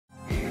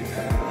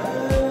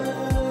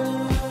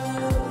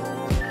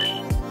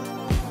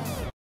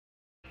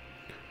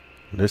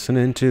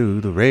Listening to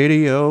the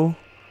radio.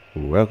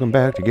 Welcome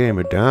back to Game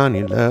of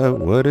Doniluv.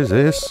 What is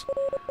this?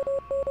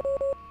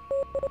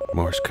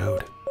 Morse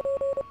code.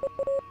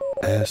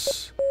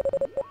 S-O-S.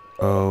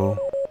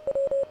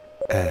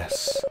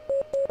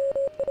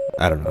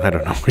 I don't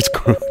know Morse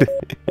code.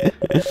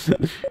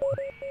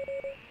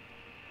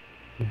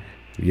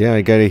 Yeah,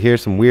 I gotta hear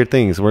some weird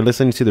things. We're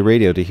listening to the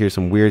radio to hear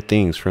some weird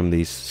things from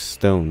these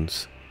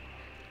stones.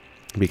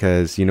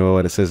 Because you know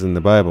what it says in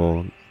the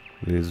Bible.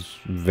 These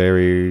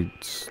very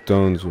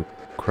stones will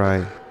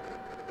cry.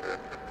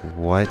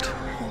 What?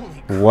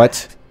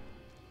 What?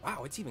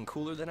 Wow, it's even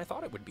cooler than I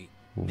thought it would be.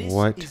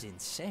 What? This is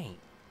insane.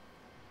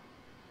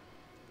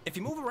 If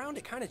you move around,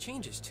 it kind of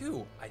changes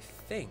too, I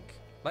think.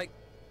 Like,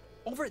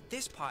 over at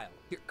this pile.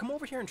 Here, come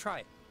over here and try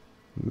it.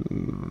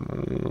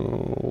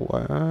 No,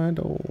 I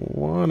don't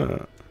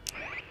wanna.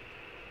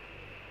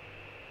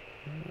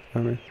 I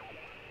mean,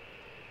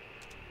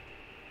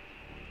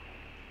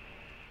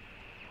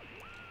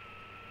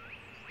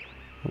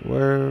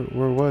 where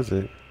was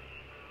it?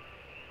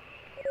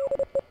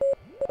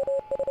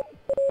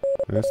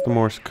 That's the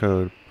Morse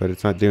code, but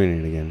it's not doing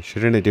it again.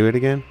 Shouldn't it do it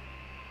again?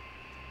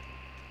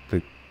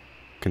 The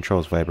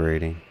control's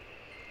vibrating.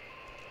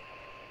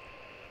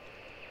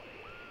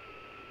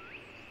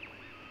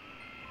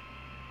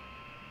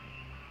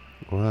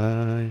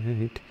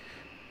 White.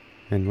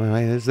 And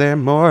why is there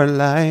more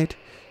light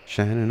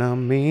shining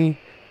on me?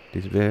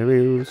 These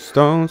very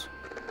stones.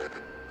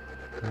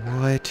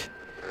 What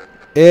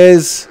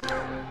is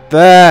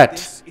that?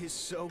 This is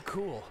so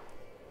cool.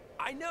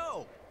 I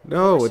know.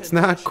 No, it's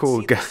not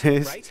cool,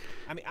 guys.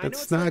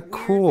 That's not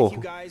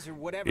cool.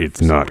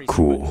 It's not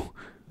cool.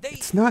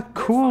 It's not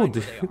cool,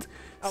 dude.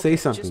 Say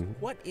something.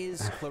 What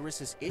is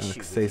Clarissa's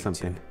issue? Say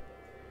something.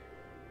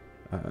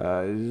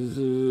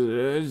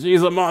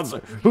 She's a monster.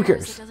 Who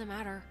cares? It doesn't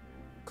matter.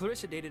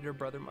 Clarissa dated her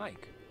brother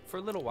Mike for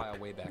a little while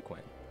way back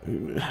when.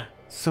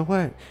 So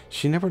what?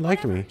 She never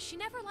liked me. She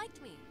never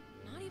liked me.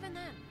 Not even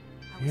then.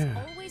 I was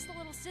Yeah. always the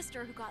little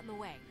sister who got in the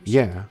way.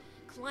 Yeah.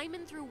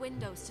 Climbing through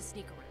windows to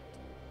sneak around.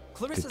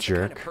 Clarissa's the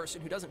jerk. kind of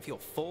person who doesn't feel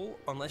full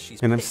unless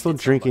she's And I'm pissed still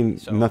at somebody, drinking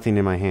so- nothing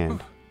in my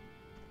hand.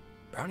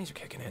 Brownies are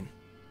kicking in.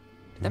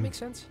 Did that make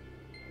sense?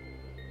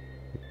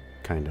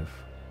 Kind of.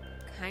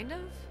 Kind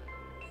of.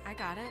 I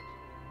got it.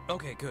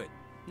 Okay, good.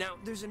 Now,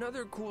 there's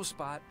another cool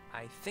spot,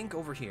 I think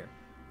over here.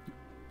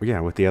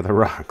 Yeah, with the other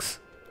rocks.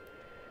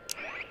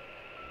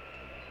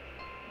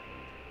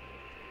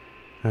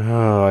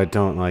 Oh, I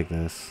don't like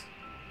this.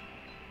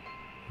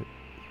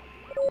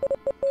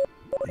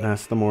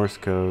 That's the Morse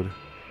code.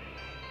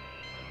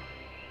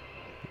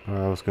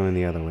 Oh, I was going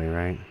the other way,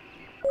 right?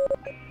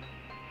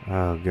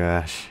 Oh,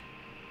 gosh.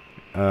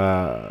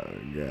 Oh,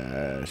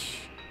 gosh.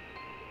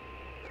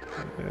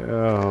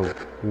 Oh,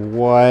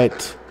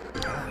 what?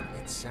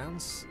 It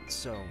sounds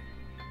so...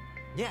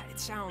 Yeah, it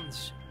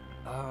sounds...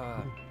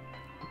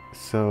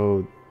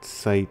 So,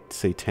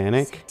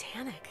 satanic?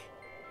 Satanic.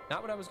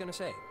 Not what I was gonna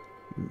say.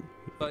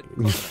 But...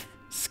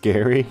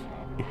 Scary?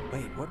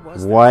 Wait, what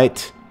was that?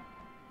 What?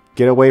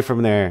 Get away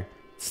from there,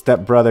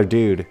 stepbrother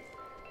dude.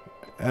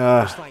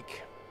 There's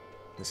like,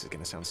 this is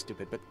gonna sound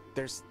stupid, but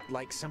there's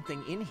like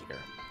something in here.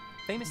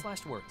 Famous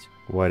last words.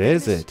 What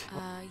is it?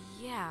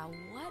 Yeah,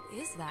 what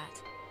is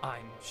that?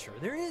 I'm sure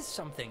there is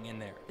something in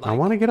there. I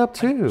want to get up A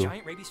too.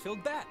 giant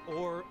rabies-filled bat,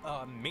 or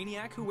a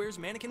maniac who wears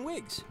mannequin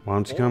wigs. Why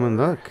don't you come and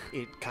Or look?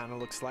 It kind of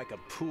looks like a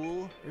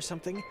pool or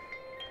something.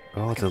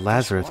 Oh, Like it's a fresh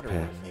Lazarus water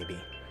pit. one, maybe.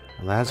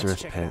 A Lazarus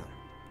Let's check it pit. out.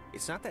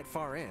 It's not that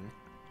far in.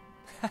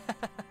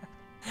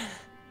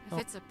 If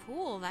it's a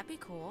pool, that'd be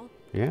cool.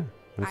 Yeah,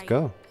 let's I,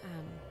 go.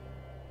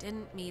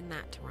 Didn't mean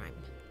that to rhyme.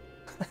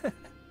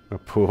 A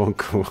pool,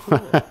 cool.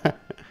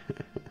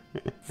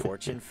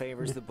 Fortune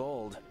favors the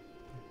bold.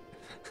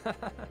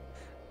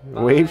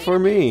 Wait for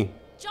me.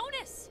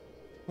 Jonas!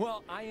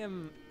 Well, I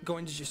am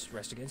going to just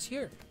rest against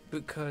here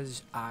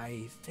because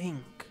I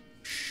think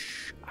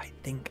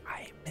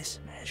I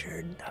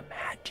mismeasured the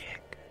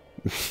magic.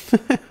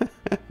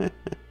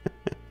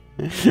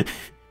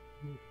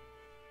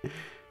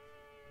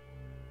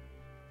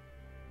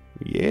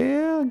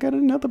 Yeah, I got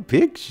another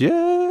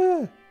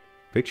picture.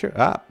 Picture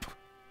up.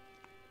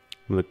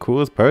 I'm the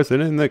coolest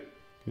person in the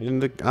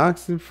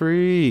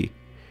Oxenfree.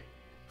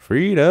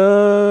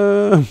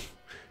 Freedom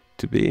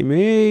to be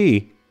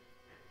me.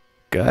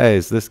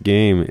 Guys, this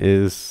game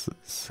is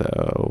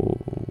so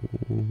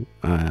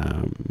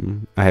I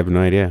have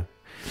no idea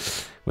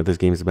what this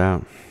game's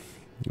about,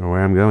 or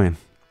where I'm going,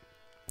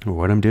 or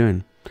what I'm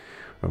doing,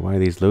 or why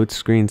these load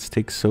screens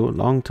take so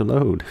long to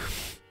load.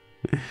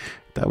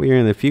 Thought we were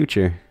in the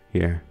future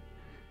here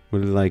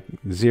with like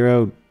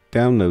 0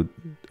 download,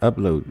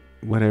 upload,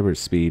 whatever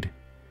speed,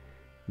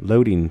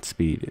 loading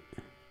speed.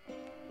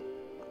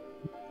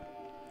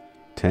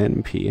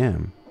 10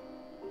 p.m.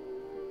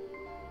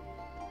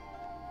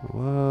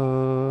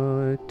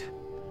 What?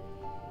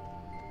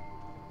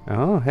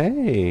 Oh,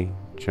 hey,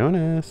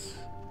 Jonas.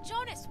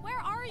 Jonas, where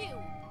are you?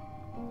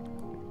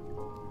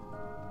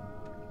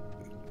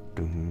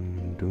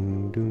 Doom,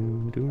 doom,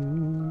 doom,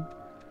 doom.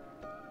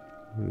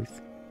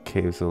 This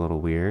cave's a little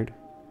weird.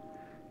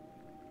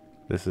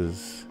 This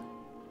is...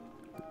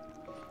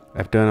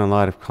 I've done a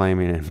lot of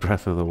climbing in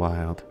Breath of the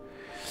Wild.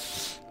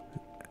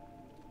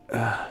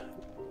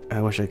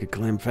 I wish I could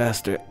climb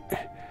faster.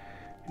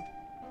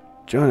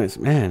 Jonas,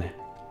 man,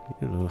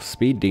 you're a little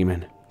speed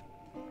demon.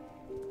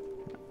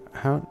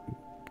 How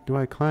do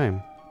I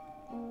climb?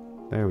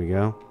 There we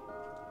go.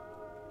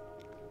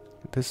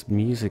 This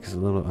music is a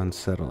little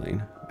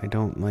unsettling. I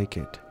don't like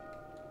it.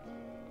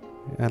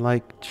 I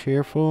like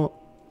cheerful.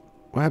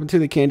 What happened to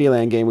the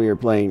Candyland game we were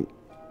playing?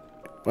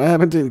 What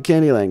happened to the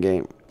Candyland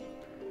game?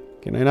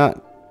 Can I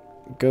not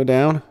go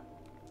down?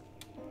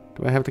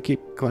 Do I have to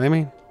keep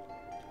climbing?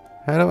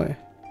 How do I?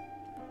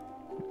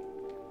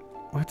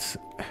 What's...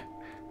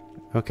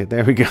 Okay,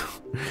 there we go.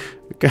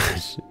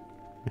 Gosh.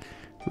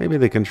 Maybe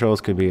the controls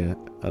could be a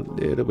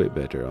little bit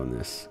better on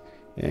this.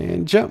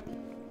 And jump.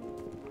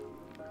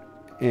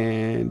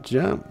 And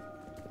jump.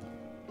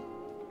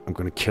 I'm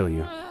gonna kill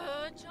you.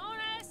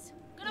 Jonas!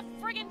 I'm gonna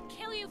friggin'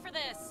 kill you for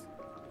this!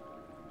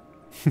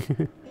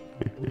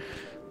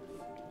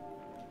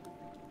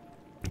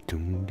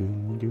 Dun,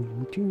 dun,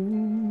 dun,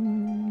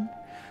 dun.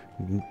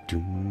 Dun,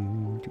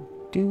 dun,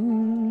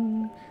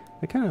 dun.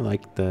 I kind of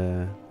like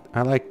the...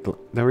 I like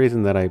the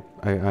reason that I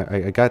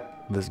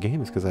got this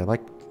game is because I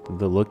liked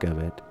the look of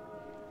it.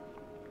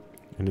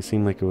 And it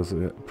seemed like it was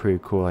a pretty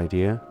cool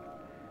idea.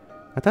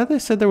 I thought they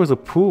said there was a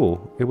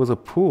pool. It was a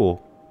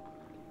pool.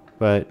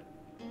 But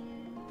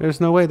there's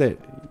no way that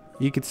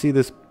you could see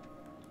this.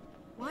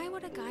 Why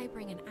would a guy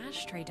bring an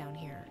ashtray down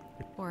here?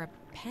 Or a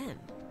pen?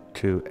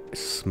 To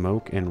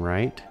smoke and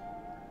write?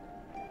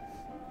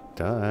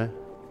 Duh.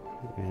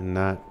 And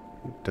not...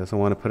 Doesn't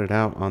want to put it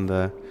out on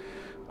the...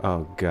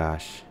 Oh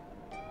gosh.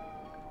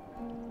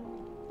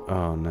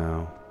 Oh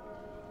no.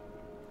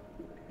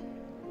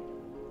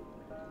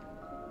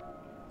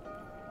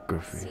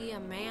 Griffin. See a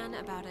man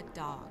about a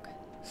dog.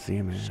 See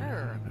a man.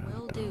 Sure,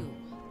 will do.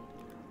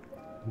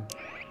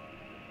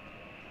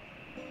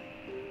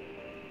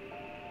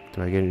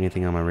 Do I get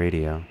anything on my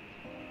radio?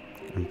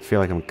 I feel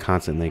like I'm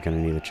constantly going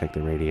to need to check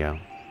the radio.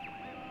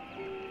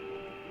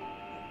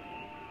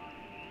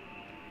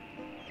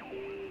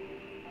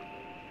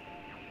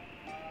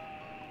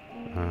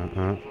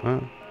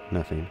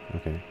 Nothing.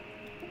 Okay.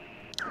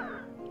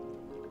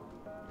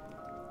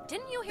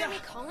 Didn't you hear me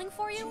calling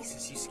for you?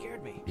 Jesus, you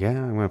scared me. Yeah,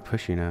 I'm going to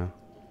push you now.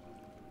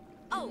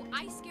 Oh,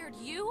 I scared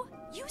you?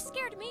 You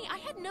scared me? I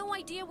had no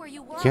idea where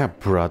you were. Yeah,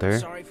 brother.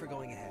 Sorry for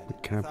going ahead.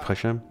 Can I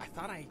push him? I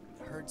thought I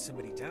heard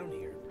somebody down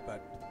here,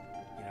 but,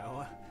 you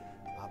know,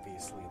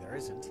 obviously there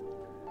isn't.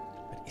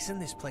 But isn't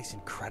this place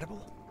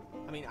incredible?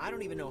 I mean, I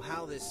don't even know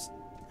how this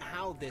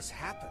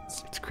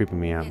happens. It's creeping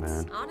me out,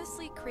 man. It's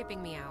honestly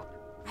creeping me out.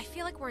 I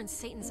feel like we're in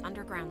Satan's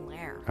underground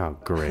lair. Oh,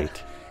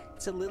 great.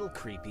 It's a little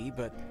creepy,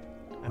 but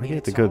I Why do mean, you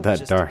have to it's go all that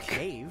just dark? A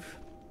cave.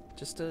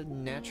 Just a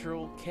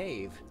natural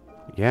cave.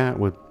 Yeah,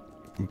 with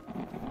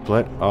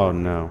blood. Oh,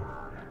 no.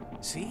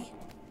 See?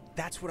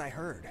 That's what I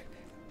heard.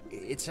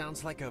 It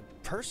sounds like a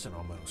person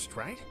almost,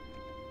 right?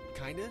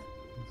 Kinda?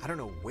 I don't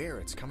know where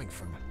it's coming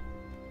from.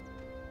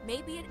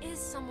 Maybe it is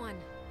someone.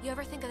 You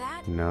ever think of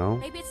that? No.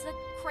 Maybe it's the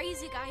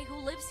crazy guy who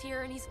lives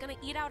here and he's gonna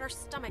eat out our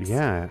stomachs.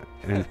 Yeah,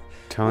 and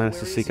telling us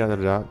to seek out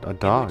a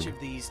dog. Which of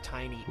these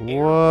tiny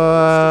What?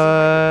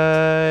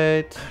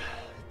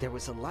 There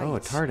was a light Oh, a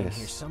in TARDIS.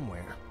 here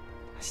somewhere.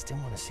 I still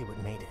want to see what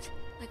made it.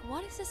 Like,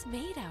 what is this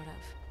made out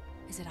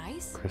of? Is it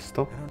ice?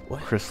 Crystal?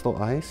 What?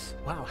 Crystal ice?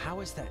 Wow,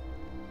 how is that?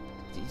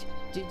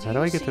 Did How do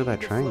you I get through see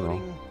that the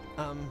triangle?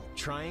 floating,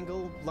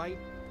 triangle light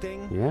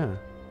thing? Yeah.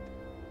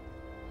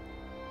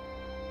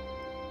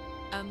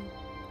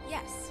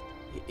 Yes.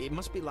 It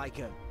must be like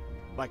a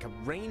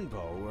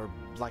rainbow or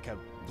like a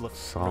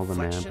Saw the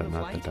man, reflection but of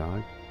not light. the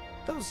dog.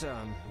 Those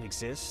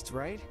exist,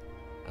 right?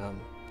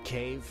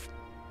 Cave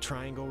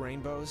triangle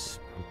rainbows.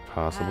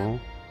 Possible.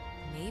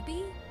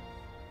 Maybe?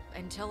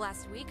 Until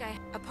last week,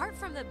 apart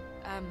from the,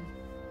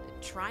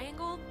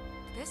 triangle,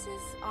 this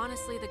is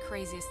honestly the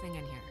craziest thing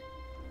in here.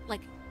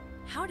 Like,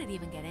 how did it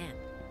even get in?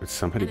 But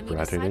somebody And I mean,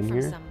 brought it aside in from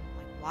here? some,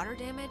 like, water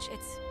damage,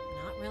 it's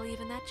not really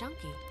even that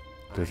junky.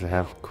 Does it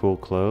have cool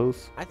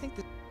clothes? I think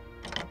that.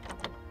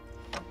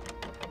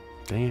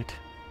 Dang it.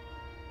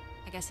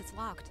 I guess it's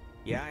locked.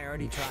 Yeah, I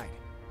already tried.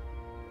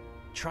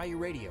 Try your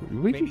radio.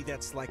 We Maybe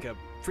that's like a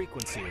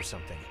frequency or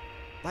something.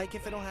 Like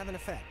if it'll have an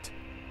effect.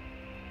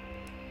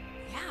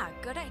 Yeah,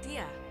 good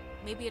idea.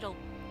 Maybe it'll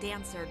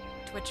dance or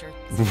twitch or...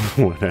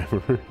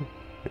 Whatever.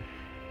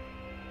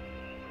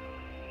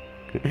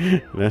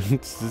 That's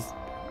just...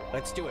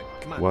 Let's do it.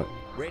 Come on. What?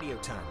 Radio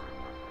time.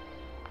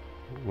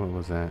 What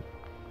was that?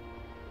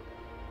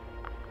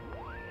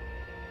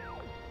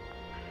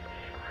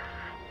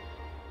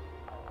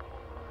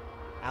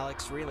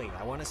 Alex, really,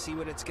 I want to see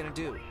what it's gonna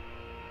do.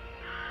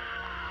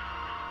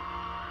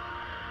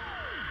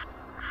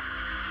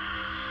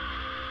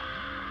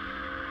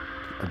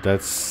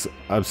 That's...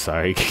 I'm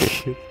sorry.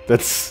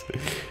 That's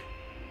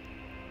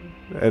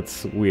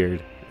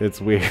weird.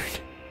 It's weird.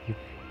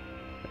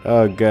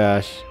 Oh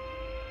gosh.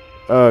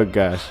 Oh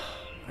gosh.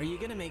 Are you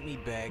gonna make me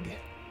beg?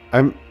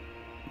 I'm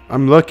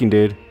looking,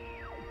 dude.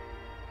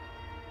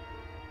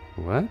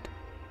 What?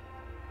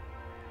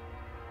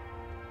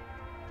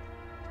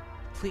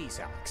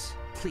 Please, Alex.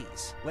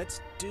 Please. Let's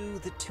do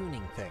the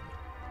tuning thing.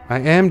 I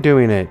am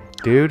doing it,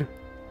 dude.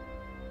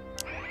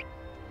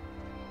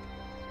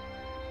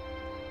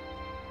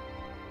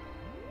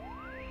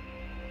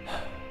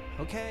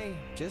 Okay,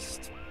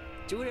 just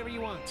do whatever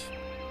you want.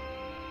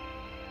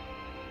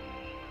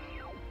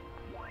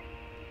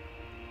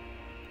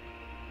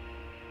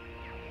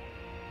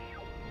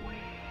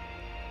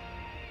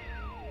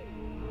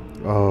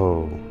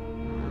 Oh.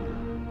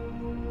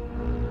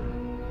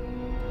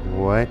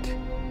 What?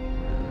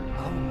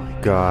 Oh my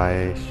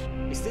Gosh.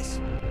 Is this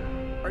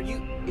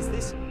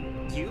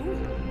you?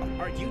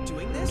 Are you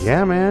doing this?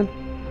 Yeah, man.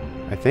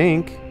 I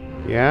think.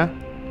 Yeah.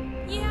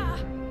 Yeah.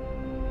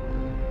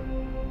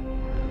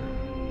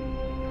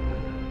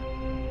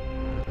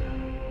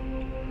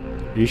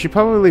 You should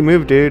probably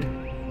move, dude.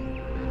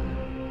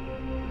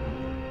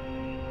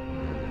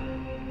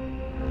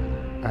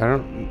 I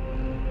don't...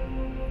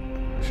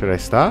 Should I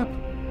stop?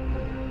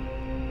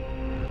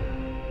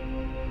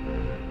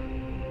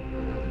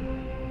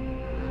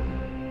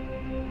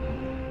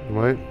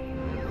 What?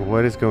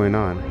 What is going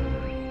on?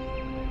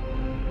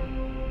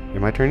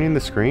 Am I turning the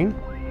screen?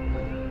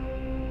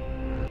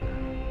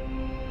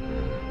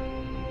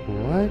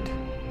 What?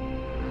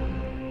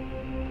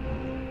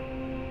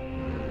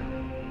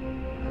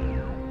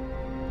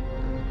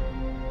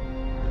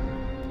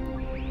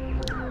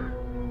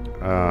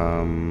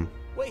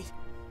 Wait,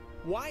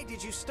 why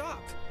did you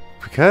stop?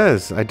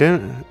 Because I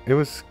didn't...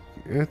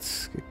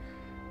 It's...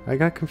 I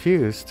got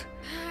confused.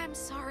 I'm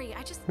sorry.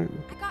 I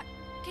got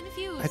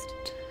confused.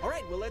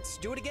 Alright, well let's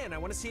do it again. I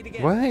want to see it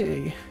again.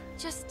 What?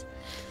 Just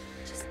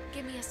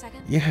give me a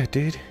second. Yeah,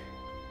 dude.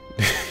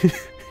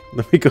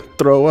 Let me go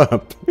throw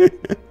up.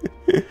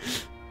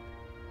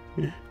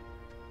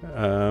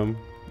 Can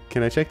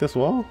I check this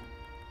wall?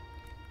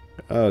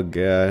 Oh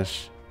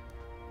gosh.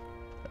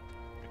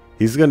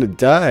 He's gonna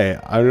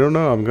die. I don't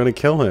know. I'm gonna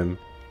kill him.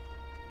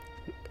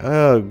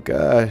 Oh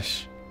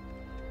gosh.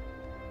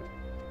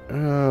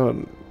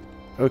 Oh.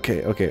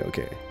 Okay.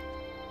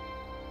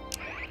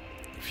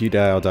 If you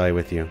die, I'll die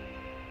with you.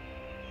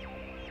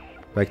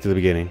 Back to the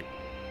beginning.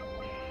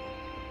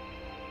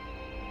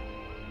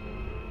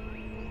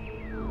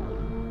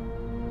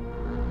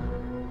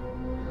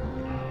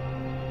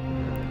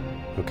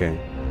 Okay.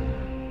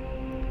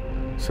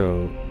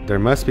 So there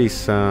must be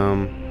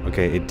some...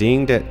 Okay, it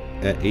dinged at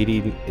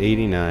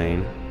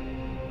 89.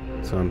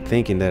 So I'm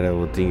thinking that it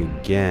will ding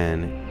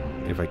again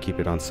if I keep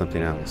it on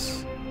something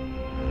else.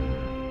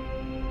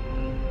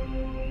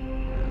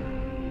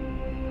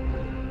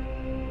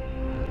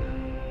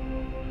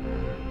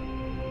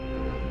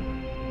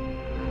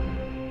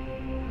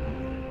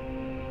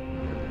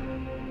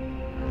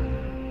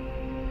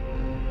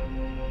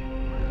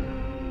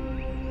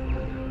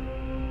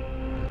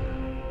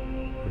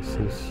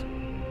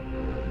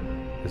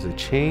 Does it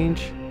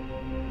change?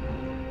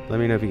 Let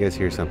me know if you guys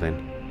hear something.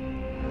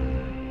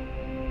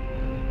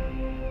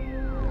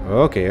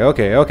 Okay. I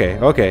can't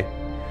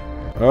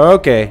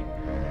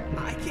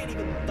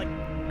even, like,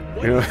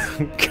 what? You know,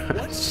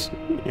 gosh.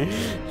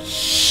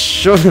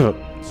 Shut up.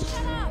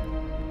 Shut up.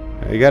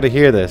 I gotta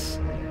hear this.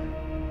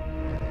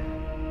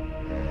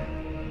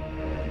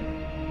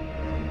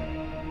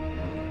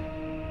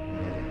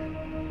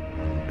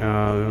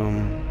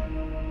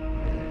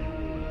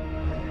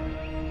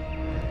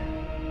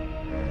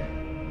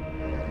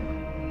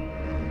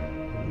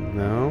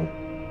 No.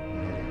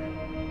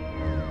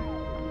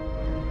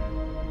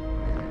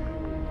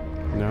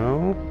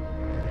 No.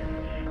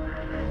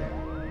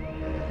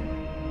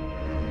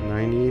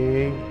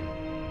 98.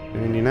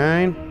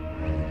 99.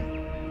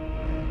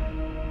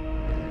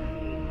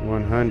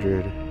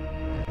 100.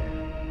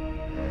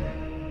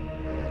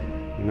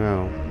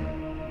 No.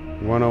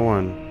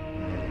 101.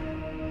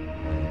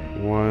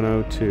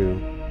 102.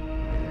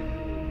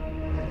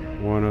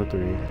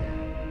 103.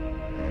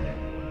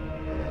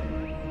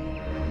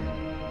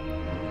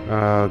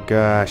 Oh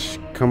gosh,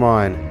 come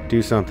on,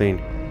 do something.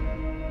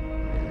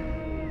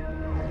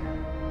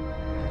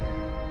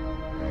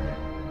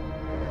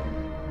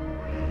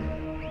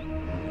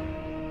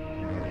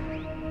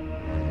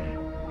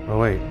 Oh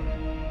wait,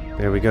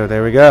 there we go.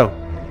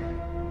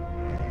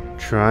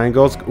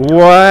 Triangles,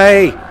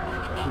 wait!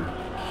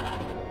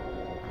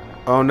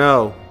 Oh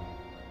no.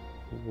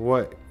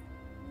 What?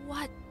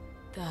 What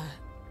the?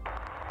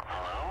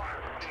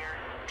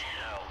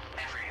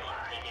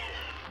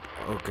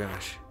 Oh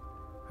gosh.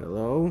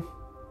 Hello?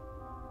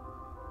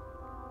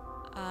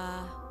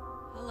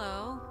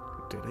 Hello?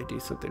 Did I do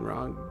something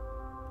wrong?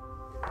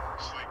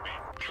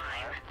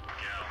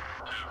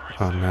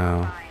 Oh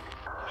no.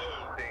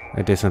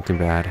 I did something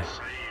bad.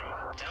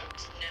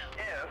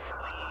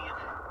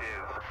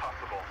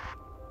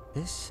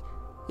 This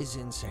is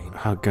insane.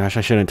 Oh gosh,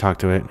 I shouldn't talk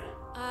to it.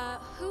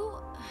 Who?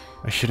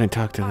 I shouldn't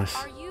talk to this.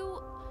 Are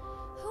you?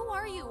 Who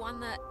are you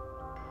on the?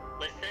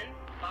 Listen,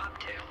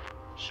 bobtail,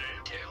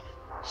 shadetail,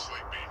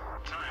 sleepy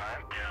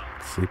time.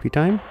 Yeah. Sleepy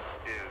time? Is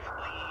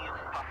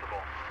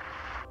possible.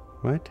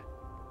 What?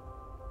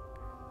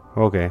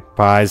 Okay,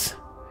 pause.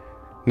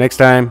 Next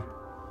time.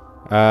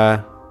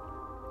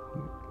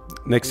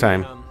 next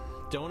time.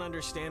 Don't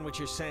understand what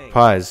you're saying.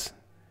 Pause.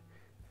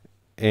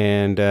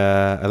 And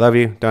I love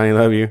you, Donnie.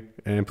 Love you,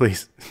 and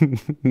please,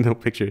 no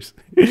pictures.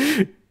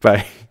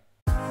 Bye.